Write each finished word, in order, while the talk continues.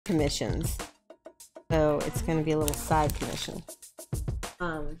commissions. So it's going to be a little side commission.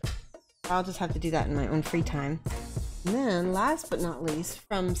 I'll just have to do that in my own free time. And then last but not least,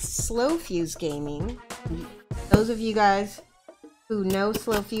 from Slowfusegaming. Those of you guys who know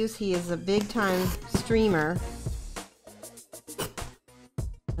Slowfuse, he is a big time streamer.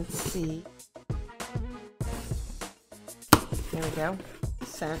 Let's see. There we go. He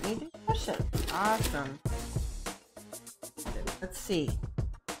sent me the brushes. Awesome. Let's see.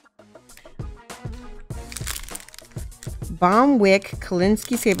 Bomb Wick Brushes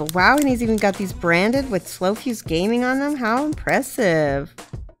cable. Wow, and he's even got these branded with Slowfusegaming on them. How impressive.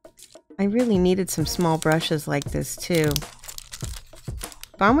 I really needed some small brushes like this too.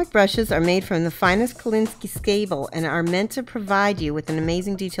 Bomb Wick brushes are made from the finest Brushes cable and are meant to provide you with an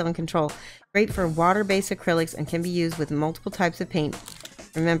amazing detail and control. Great for water-based acrylics and can be used with multiple types of paint.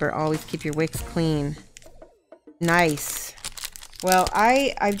 Remember, always keep your wicks clean. Nice. Well,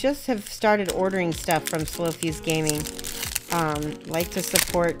 I just have started ordering stuff from Slowfusegaming. Like to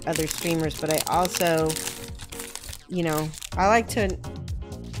support other streamers, but I also, you know, I like to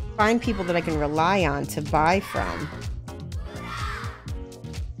find people that I can rely on to buy from.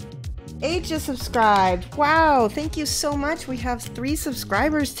 Age just subscribed. Wow, thank you so much. We have 3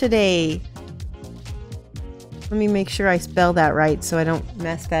 subscribers today. Let me make sure I spell that right so I don't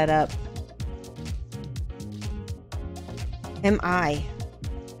mess that up. M-I-L-E-N-I-A.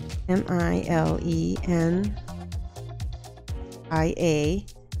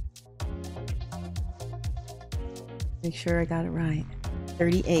 Make sure I got it right.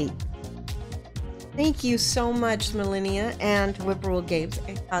 38. Thank you so much, Millennia and Whippoorwill Games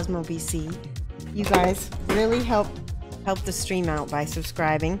and Cosmo BC. You guys really help the stream out by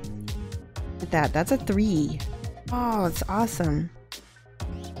subscribing. Look at that. That's a 3. Oh, it's awesome.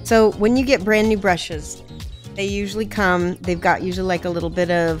 So when you get brand new brushes, they usually come, they've got usually like a little bit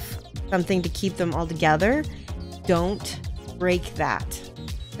of something to keep them all together. Don't break that.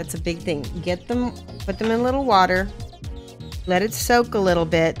 That's a big thing. Get them, put them in a little water, let it soak a little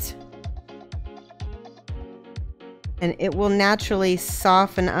bit, and it will naturally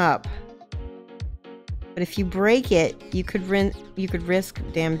soften up. But if you break it, you could risk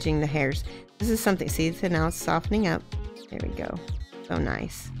damaging the hairs. This is something, see, so now it's softening up. There we go. So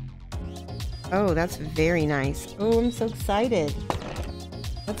nice. Oh, that's very nice. Oh, I'm so excited.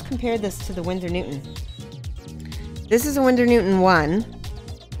 Let's compare this to the Winsor Newton. This is a Winsor Newton 1.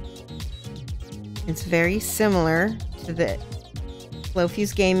 It's very similar to the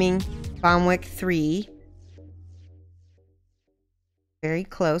Slowfusegaming Bomb Wick 3. Very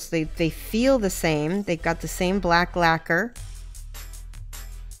close. They feel the same. They've got the same black lacquer.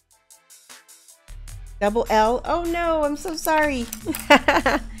 Double L. Oh no, I'm so sorry.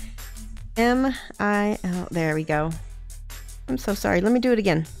 M-I-L. There we go. I'm so sorry. Let me do it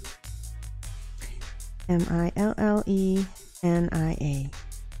again. M-I-L-L-E-N-I-A.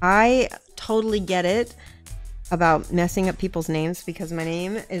 I totally get it about messing up people's names because my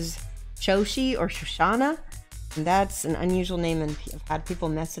name is Shoshie or Shoshana. And that's an unusual name and I've had people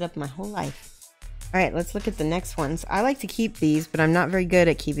mess it up my whole life. Alright, let's look at the next ones. I like to keep these, but I'm not very good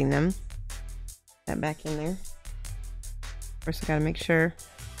at keeping them. Put that back in there. First I gotta make sure.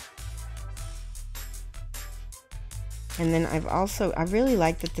 And then I really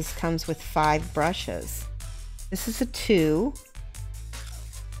like that this comes with 5 brushes. This is a 2.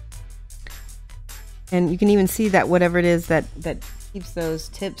 And you can even see that whatever it is that keeps those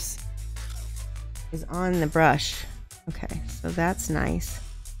tips is on the brush. Okay, so that's nice.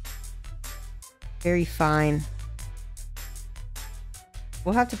 Very fine.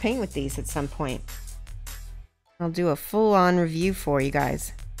 We'll have to paint with these at some point. I'll do a full-on review for you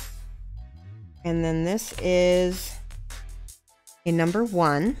guys. And then this is a number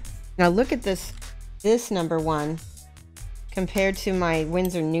 1. Now look at this number 1 compared to my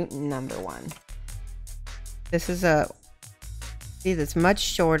Winsor Newton number 1. This is see, that's much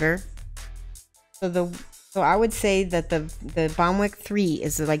shorter. So I would say that the Bomb Wick 3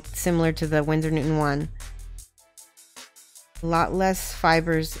 is like similar to the Winsor Newton 1. A lot less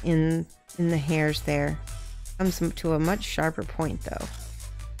fibers in the hairs there. Comes to a much sharper point though.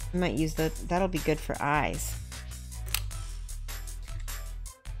 I might use that. That'll be good for eyes.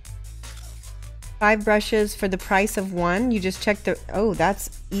 5 brushes for the price of 1. You just check the. Oh, that's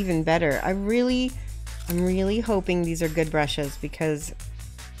even better. I'm really hoping these are good brushes because.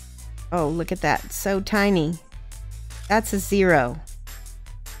 Oh, look at that. So tiny. That's a 0.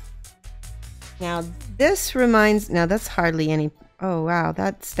 Now this reminds. Now that's hardly any. Oh wow,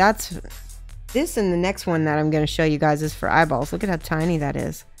 that's this and the next one that I'm going to show you guys is for eyeballs. Look at how tiny that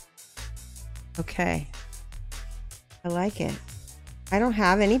is. Okay. I like it. I don't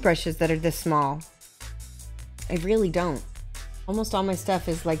have any brushes that are this small. I really don't. Almost all my stuff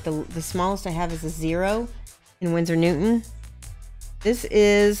is like the smallest I have is a 0 in Winsor Newton. This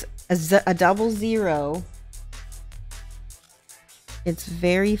is a double 0. It's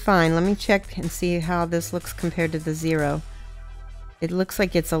very fine. Let me check and see how this looks compared to the 0. It looks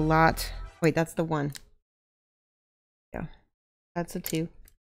like it's a lot. Wait, that's the 1. Yeah, that's a 2.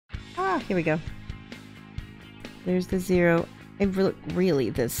 Ah, here we go. There's the 0. They look really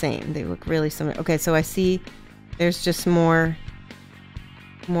the same. They look really similar. Okay, so I see there's just more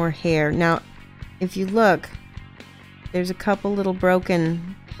hair. Now, if you look, there's a couple little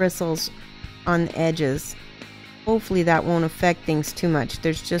broken bristles on the edges. Hopefully that won't affect things too much.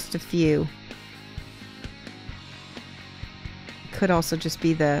 There's just a few. It could also just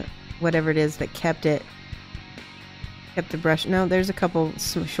be the whatever it is that kept the brush. No, there's a couple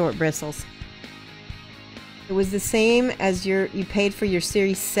short bristles. It was the same as you paid for your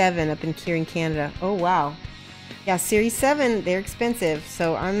Series 7 up here in Canada. Oh wow. Yeah, Series 7, they're expensive.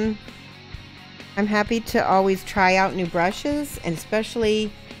 So I'm happy to always try out new brushes, and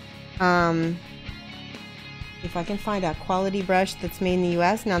especially if I can find a quality brush that's made in the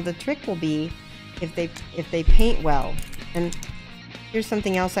US. Now the trick will be if they paint well. And here's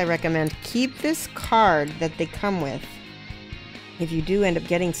something else I recommend. Keep this card that they come with if you do end up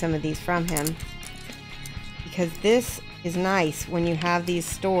getting some of these from him, because this is nice when you have these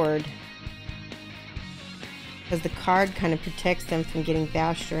stored, because the card kind of protects them from getting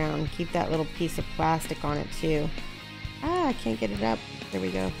bashed around. Keep that little piece of plastic on it too. Ah, I can't get it up. There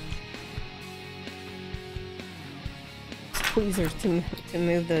we go. Tweezers to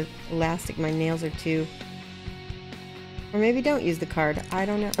move the elastic. My nails are too. Or maybe don't use the card. I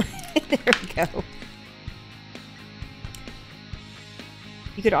don't know. There we go.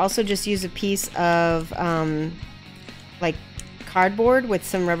 You could also just use a piece of like cardboard with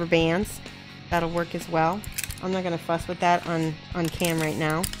some rubber bands. That'll work as well. I'm not going to fuss with that on cam right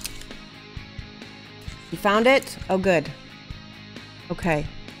now. You found it? Oh, good. Okay.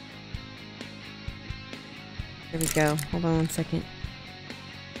 There we go. Hold on one second.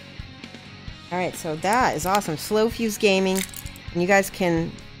 Alright, so that is awesome. Slowfusegaming. And you guys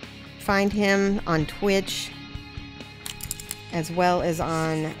can find him on Twitch as well as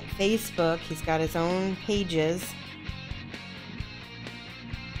on Facebook. He's got his own pages.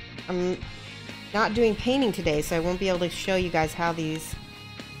 I'm not doing painting today, so I won't be able to show you guys how these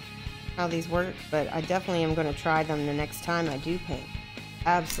work, but I definitely am going to try them the next time I do paint.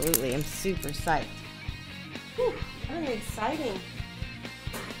 Absolutely. I'm super psyched. Whew, kind of exciting.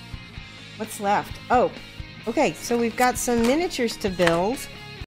 What's left? Oh, okay, so we've got some miniatures to build.